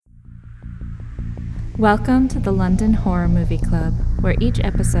Welcome to the London Horror Movie Club, where each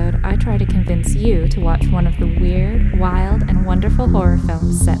episode I try to convince you to watch one of the weird, wild, and wonderful horror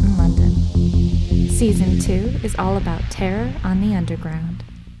films set in London. Season 2 is all about terror on the Underground.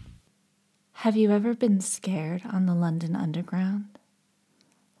 Have you ever been scared on the London Underground?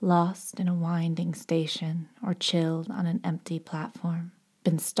 Lost in a winding station or chilled on an empty platform?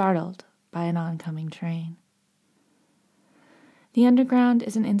 Been startled by an oncoming train? The Underground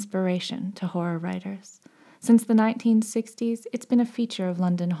is an inspiration to horror writers. Since the 1960s, it's been a feature of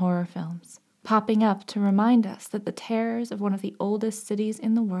London horror films, popping up to remind us that the terrors of one of the oldest cities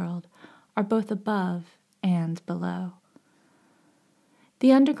in the world are both above and below.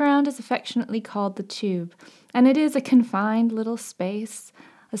 The Underground is affectionately called the Tube, and it is a confined little space,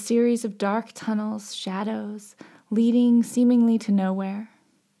 a series of dark tunnels, shadows, leading seemingly to nowhere.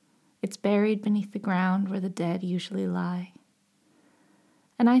 It's buried beneath the ground where the dead usually lie.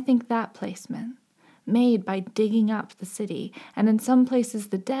 And I think that placement, made by digging up the city, and in some places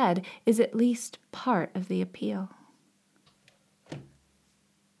the dead, is at least part of the appeal.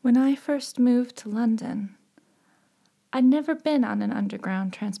 When I first moved to London, I'd never been on an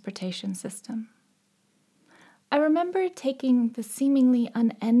underground transportation system. I remember taking the seemingly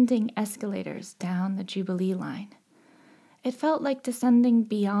unending escalators down the Jubilee line. It felt like descending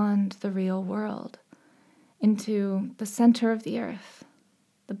beyond the real world, into the center of the earth.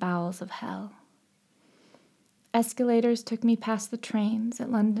 The bowels of hell. Escalators took me past the trains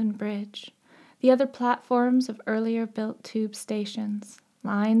at London Bridge, the other platforms of earlier built tube stations,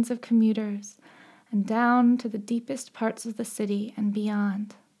 lines of commuters, and down to the deepest parts of the city and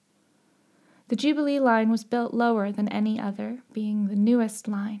beyond. The Jubilee line was built lower than any other, being the newest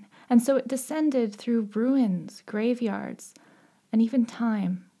line, and so it descended through ruins, graveyards, and even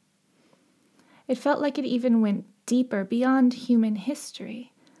time. It felt like it even went deeper beyond human history.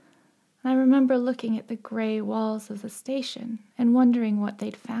 I remember looking at the gray walls of the station and wondering what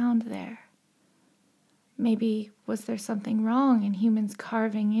they'd found there. Maybe was there something wrong in humans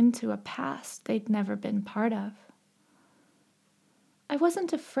carving into a past they'd never been part of? I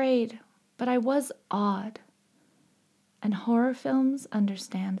wasn't afraid, but I was awed. And horror films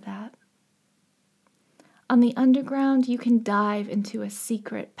understand that. On the Underground, you can dive into a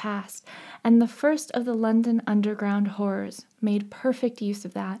secret past, and the first of the London Underground horrors made perfect use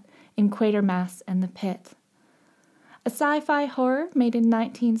of that in Quatermass and the Pit. A sci-fi horror made in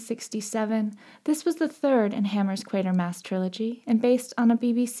 1967, this was the third in Hammer's Quatermass trilogy and based on a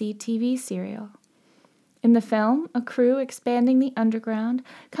BBC TV serial. In the film, a crew expanding the underground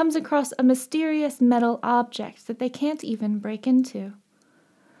comes across a mysterious metal object that they can't even break into.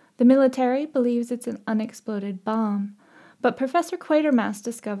 The military believes it's an unexploded bomb, but Professor Quatermass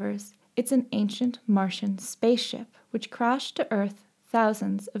discovers it's an ancient Martian spaceship which crashed to Earth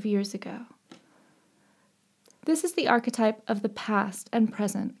thousands of years ago. This is the archetype of the past and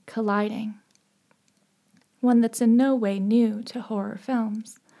present colliding, one that's in no way new to horror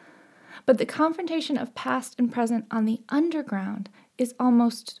films. But the confrontation of past and present on the Underground is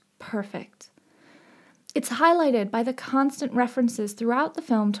almost perfect. It's highlighted by the constant references throughout the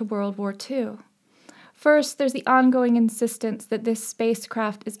film to World War II. First, there's the ongoing insistence that this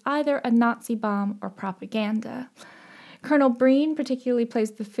spacecraft is either a Nazi bomb or propaganda. Colonel Breen particularly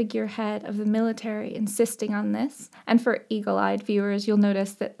plays the figurehead of the military, insisting on this. And for eagle-eyed viewers, you'll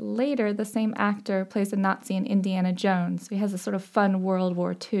notice that later the same actor plays a Nazi in Indiana Jones. So he has a sort of fun World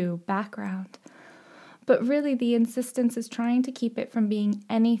War II background. But really, the insistence is trying to keep it from being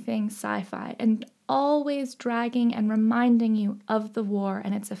anything sci-fi and always dragging and reminding you of the war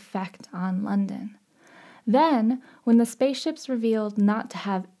and its effect on London. Then, when the spaceship's revealed not to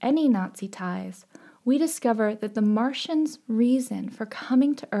have any Nazi ties, we discover that the Martians' reason for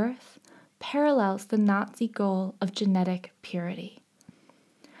coming to Earth parallels the Nazi goal of genetic purity.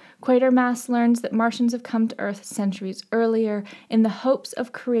 Quatermass learns that Martians have come to Earth centuries earlier in the hopes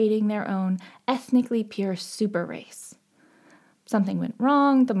of creating their own ethnically pure super race. Something went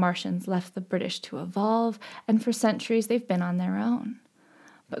wrong, the Martians left the British to evolve, and for centuries they've been on their own.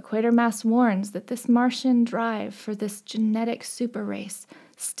 But Quatermass warns that this Martian drive for this genetic super race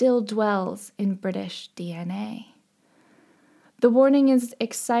still dwells in British DNA. The warning is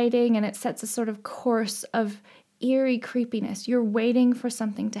exciting, and it sets a sort of course of eerie creepiness. You're waiting for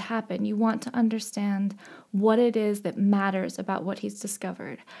something to happen. You want to understand what it is that matters about what he's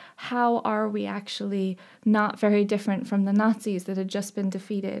discovered. How are we actually not very different from the Nazis that had just been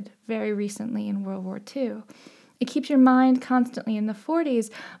defeated very recently in World War II? It keeps your mind constantly in the 40s,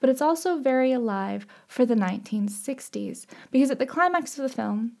 but it's also very alive for the 1960s, because at the climax of the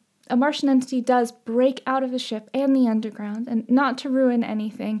film, a Martian entity does break out of the ship and the underground, and not to ruin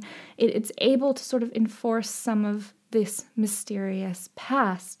anything, it's able to sort of enforce some of this mysterious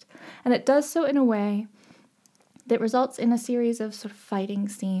past. And it does so in a way that results in a series of sort of fighting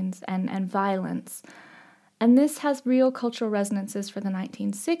scenes and violence. And this has real cultural resonances for the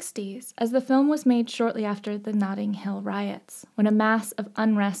 1960s, as the film was made shortly after the Notting Hill riots, when a mass of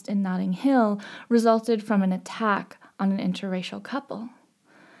unrest in Notting Hill resulted from an attack on an interracial couple.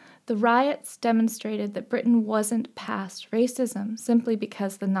 The riots demonstrated that Britain wasn't past racism simply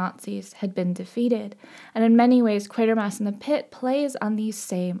because the Nazis had been defeated, and in many ways Quatermass in the Pit plays on these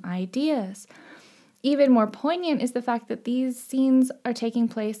same ideas. Even more poignant is the fact that these scenes are taking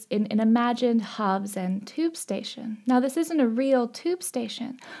place in an imagined Hobbs End tube station. Now, this isn't a real tube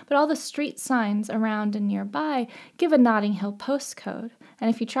station, but all the street signs around and nearby give a Notting Hill postcode.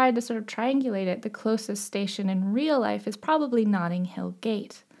 And if you tried to sort of triangulate it, the closest station in real life is probably Notting Hill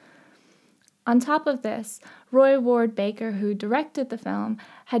Gate. On top of this, Roy Ward Baker, who directed the film,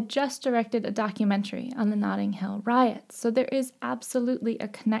 had just directed a documentary on the Notting Hill riots, so there is absolutely a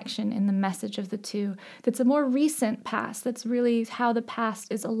connection in the message of the two that's a more recent past, that's really how the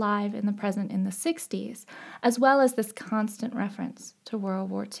past is alive in the present in the 60s, as well as this constant reference to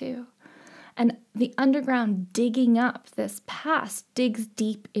World War II. And the underground digging up this past digs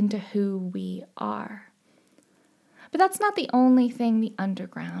deep into who we are. But that's not the only thing the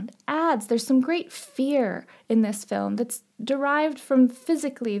underground adds. There's some great fear in this film that's derived from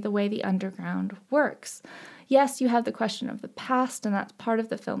physically the way the underground works. Yes, you have the question of the past, and that's part of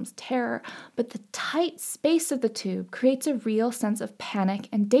the film's terror, but the tight space of the tube creates a real sense of panic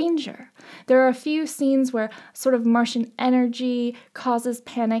and danger. There are a few scenes where sort of Martian energy causes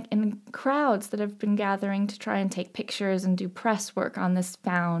panic in crowds that have been gathering to try and take pictures and do press work on this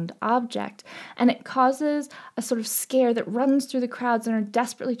found object, and it causes a sort of scare that runs through the crowds and are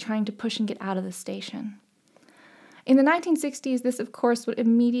desperately trying to push and get out of the station. In the 1960s, this of course would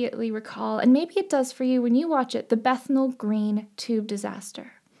immediately recall, and maybe it does for you when you watch it, the Bethnal Green tube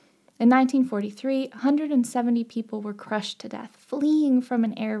disaster. In 1943, 170 people were crushed to death, fleeing from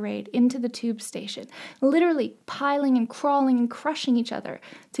an air raid into the tube station, literally piling and crawling and crushing each other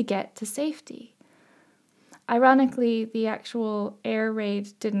to get to safety. Ironically, the actual air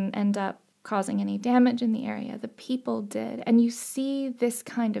raid didn't end up causing any damage in the area. The people did. And you see this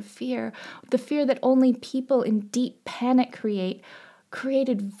kind of fear, the fear that only people in deep panic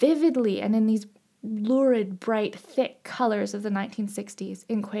created vividly and in these lurid, bright, thick colors of the 1960s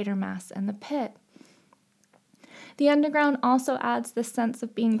in Quatermass and the Pit. The underground also adds this sense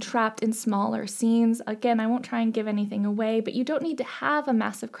of being trapped in smaller scenes. Again, I won't try and give anything away, but you don't need to have a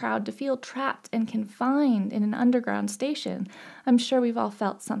massive crowd to feel trapped and confined in an underground station. I'm sure we've all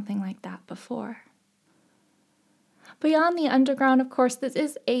felt something like that before. Beyond the underground, of course, this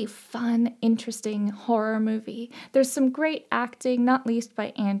is a fun, interesting horror movie. There's some great acting, not least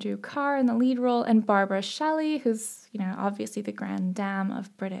by Andrew Carr in the lead role and Barbara Shelley, who's, obviously the grande dame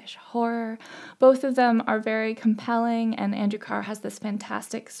of British horror. Both of them are very compelling, and Andrew Carr has this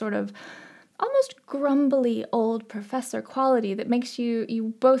fantastic sort of almost grumbly old professor quality that makes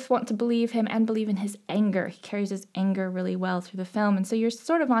you both want to believe him and believe in his anger. He carries his anger really well through the film, and so you're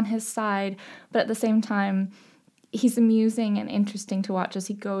sort of on his side, but at the same time, he's amusing and interesting to watch as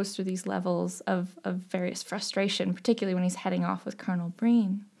he goes through these levels of various frustration, particularly when he's heading off with Colonel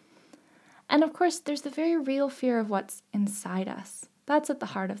Breen. And of course, there's the very real fear of what's inside us. That's at the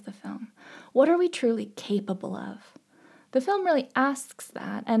heart of the film. What are we truly capable of? The film really asks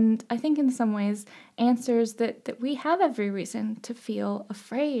that, and I think in some ways answers that we have every reason to feel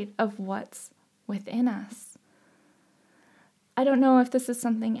afraid of what's within us. I don't know if this is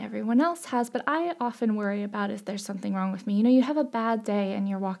something everyone else has, but I often worry about if there's something wrong with me. You have a bad day and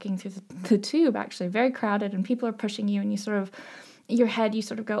you're walking through the tube, actually, very crowded, and people are pushing you, and your head, you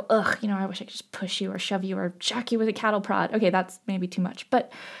sort of go, ugh, I wish I could just push you or shove you or jack you with a cattle prod. Okay, that's maybe too much,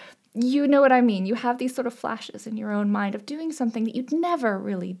 but you know what I mean. You have these sort of flashes in your own mind of doing something that you'd never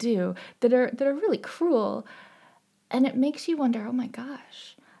really do, that are really cruel, and it makes you wonder, oh my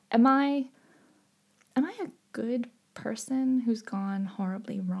gosh, am I a good person who's gone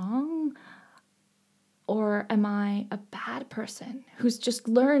horribly wrong? Or am I a bad person who's just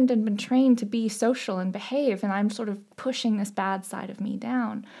learned and been trained to be social and behave, and I'm sort of pushing this bad side of me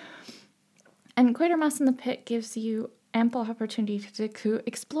down? And Quatermass in the Pit gives you ample opportunity to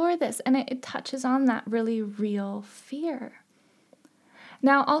explore this, and it touches on that really real fear.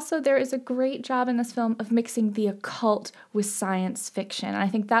 Now, also, there is a great job in this film of mixing the occult with science fiction. And I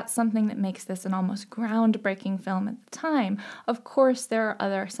think that's something that makes this an almost groundbreaking film at the time. Of course, there are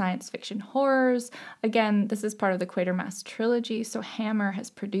other science fiction horrors. Again, this is part of the Quatermass trilogy, so Hammer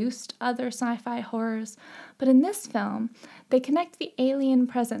has produced other sci-fi horrors. But in this film, they connect the alien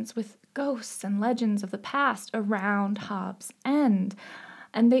presence with ghosts and legends of the past around Hobbs End.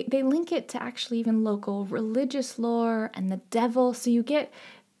 And they link it to actually even local religious lore and the devil. So you get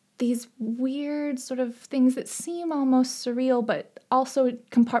these weird sort of things that seem almost surreal, but also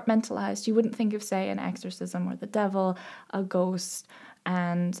compartmentalized. You wouldn't think of, say, an exorcism or the devil, a ghost,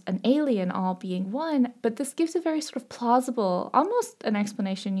 and an alien all being one, but this gives a very sort of plausible, almost an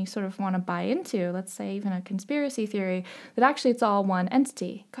explanation you sort of want to buy into, let's say even a conspiracy theory, that actually it's all one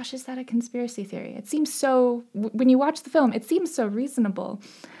entity. Gosh, is that a conspiracy theory? It seems so, when you watch the film, it seems so reasonable.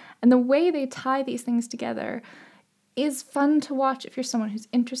 And the way they tie these things together is fun to watch if you're someone who's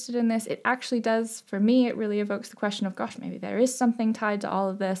interested in this. It actually does, for me, it really evokes the question of, gosh, maybe there is something tied to all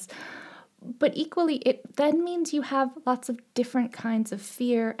of this. But equally, it then means you have lots of different kinds of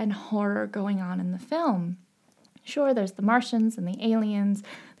fear and horror going on in the film. Sure, there's the Martians and the aliens.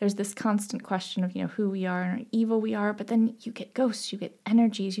 There's this constant question of, who we are and how evil we are. But then you get ghosts, you get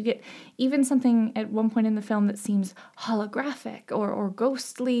energies, you get even something at one point in the film that seems holographic or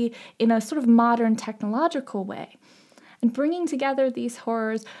ghostly in a sort of modern technological way. And bringing together these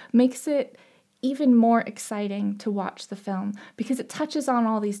horrors makes it even more exciting to watch the film because it touches on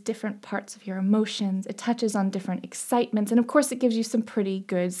all these different parts of your emotions. It touches on different excitements. And of course, it gives you some pretty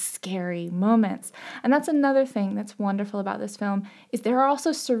good, scary moments. And that's another thing that's wonderful about this film is there are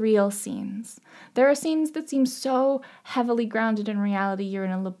also surreal scenes. There are scenes that seem so heavily grounded in reality. You're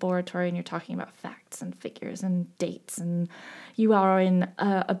in a laboratory and you're talking about facts and figures and dates, and you are in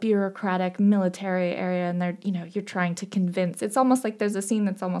a bureaucratic military area and you're trying to convince. It's almost like there's a scene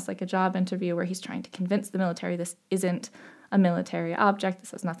that's almost like a job interview where he's trying to convince the military this isn't a military object.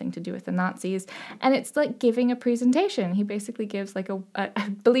 This has nothing to do with the Nazis. And it's like giving a presentation. He basically gives like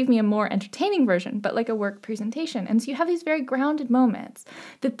believe me, a more entertaining version, but like a work presentation. And so you have these very grounded moments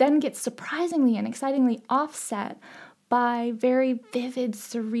that then get surprisingly and excitingly offset by very vivid,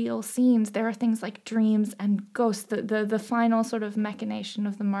 surreal scenes. There are things like dreams and ghosts. The final sort of machination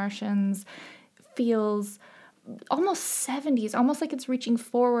of the Martians feels almost 70s, almost like it's reaching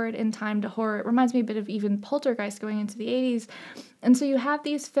forward in time to horror. It reminds me a bit of even Poltergeist going into the 80s. And so you have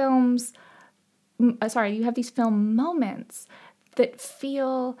these film moments that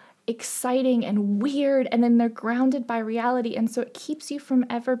feel exciting and weird, and then they're grounded by reality, and so it keeps you from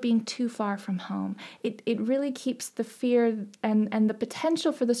ever being too far from home. It really keeps the fear and the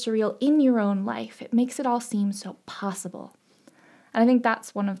potential for the surreal in your own life. It makes it all seem so possible. And I think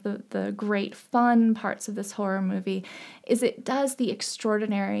that's one of the great fun parts of this horror movie, is it does the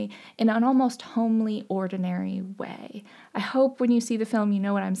extraordinary in an almost homely, ordinary way. I hope when you see the film you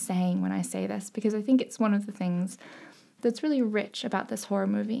know what I'm saying when I say this, because I think it's one of the things that's really rich about this horror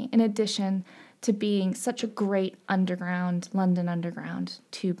movie, in addition to being such a great London Underground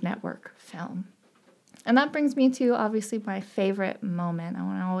Tube Network film. And that brings me to, obviously, my favorite moment. I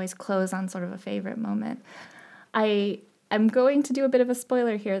want to always close on sort of a favorite moment. I'm going to do a bit of a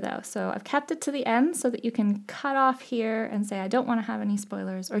spoiler here, though, so I've kept it to the end so that you can cut off here and say, I don't want to have any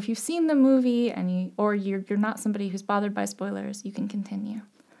spoilers. Or if you've seen the movie and you're not somebody who's bothered by spoilers, you can continue.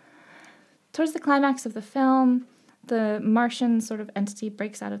 Towards the climax of the film, the Martian sort of entity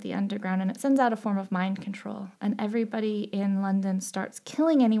breaks out of the underground and it sends out a form of mind control, and everybody in London starts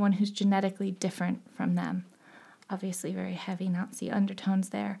killing anyone who's genetically different from them. Obviously very heavy Nazi undertones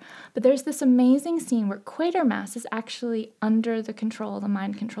there. But there's this amazing scene where Quatermass is actually under the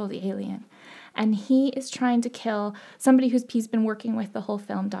mind control of the alien. And he is trying to kill somebody he's been working with the whole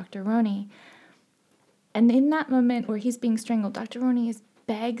film, Dr. Roney. And in that moment where he's being strangled, Dr. Roney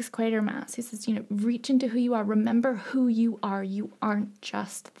begs Quatermass. He says, reach into who you are. Remember who you are. You aren't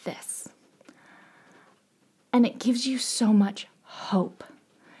just this. And it gives you so much hope.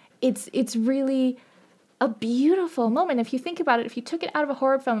 It's really a beautiful moment. If you think about it, if you took it out of a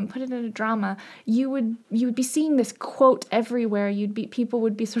horror film and put it in a drama, you would be seeing this quote everywhere. People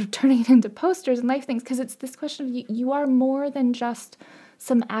would be sort of turning it into posters and life things, because it's this question of you are more than just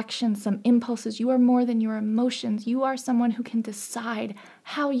some actions, some impulses. You are more than your emotions. You are someone who can decide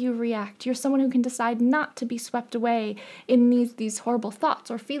how you react. You're someone who can decide not to be swept away in these horrible thoughts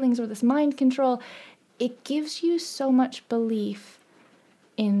or feelings or this mind control. It gives you so much belief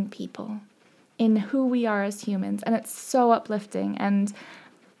in people, in who we are as humans, and it's so uplifting. And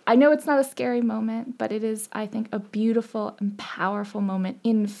I know it's not a scary moment, but it is, I think, a beautiful and powerful moment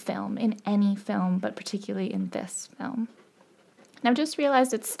in film, in any film, but particularly in this film. And I've just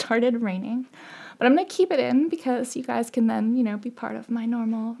realized it started raining, but I'm going to keep it in because you guys can then, be part of my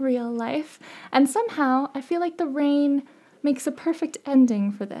normal, real life. And somehow I feel like the rain makes a perfect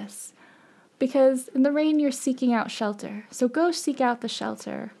ending for this. Because in the rain, you're seeking out shelter. So go seek out the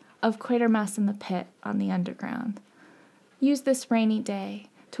shelter of Quatermass in the Pit on the Underground. Use this rainy day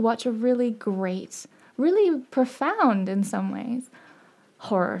to watch a really great, really profound in some ways,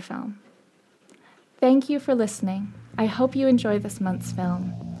 horror film. Thank you for listening. I hope you enjoy this month's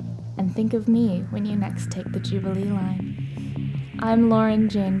film. And think of me when you next take the Jubilee line. I'm Lauren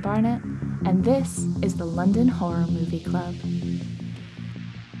Jane Barnett, and this is the London Horror Movie Club.